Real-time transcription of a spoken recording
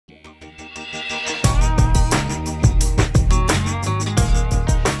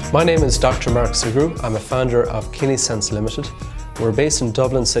My name is Dr. Mark Sugrue. I'm a founder of Kinesense Limited. We're based in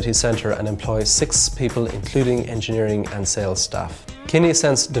Dublin city centre and employ 6 people, including engineering and sales staff.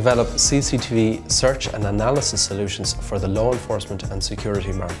 Kinesense develop CCTV search and analysis solutions for the law enforcement and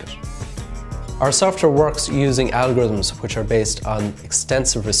security market. Our software works using algorithms which are based on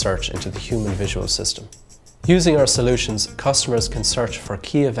extensive research into the human visual system. Using our solutions, customers can search for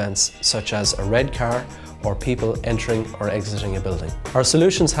key events such as a red car or people entering or exiting a building. Our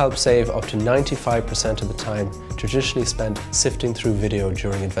solutions help save up to 95% of the time traditionally spent sifting through video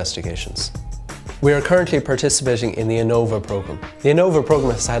during investigations. We are currently participating in the Overt program. The Overt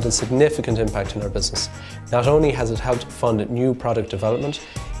program has had a significant impact on our business. Not only has it helped fund new product development,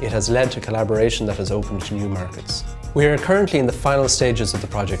 it has led to collaboration that has opened new markets. We are currently in the final stages of the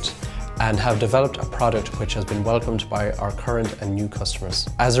project and have developed a product which has been welcomed by our current and new customers.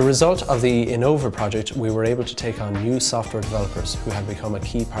 As a result of the Overt project, we were able to take on new software developers who have become a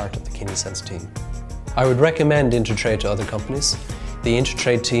key part of the Kinesense team. I would recommend Intertrade to other companies. The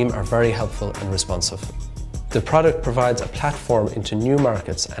Intertrade team are very helpful and responsive. The product provides a platform into new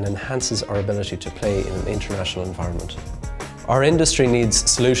markets and enhances our ability to play in an international environment. Our industry needs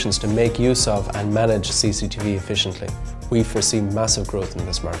solutions to make use of and manage CCTV efficiently. We foresee massive growth in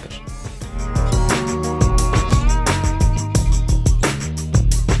this market.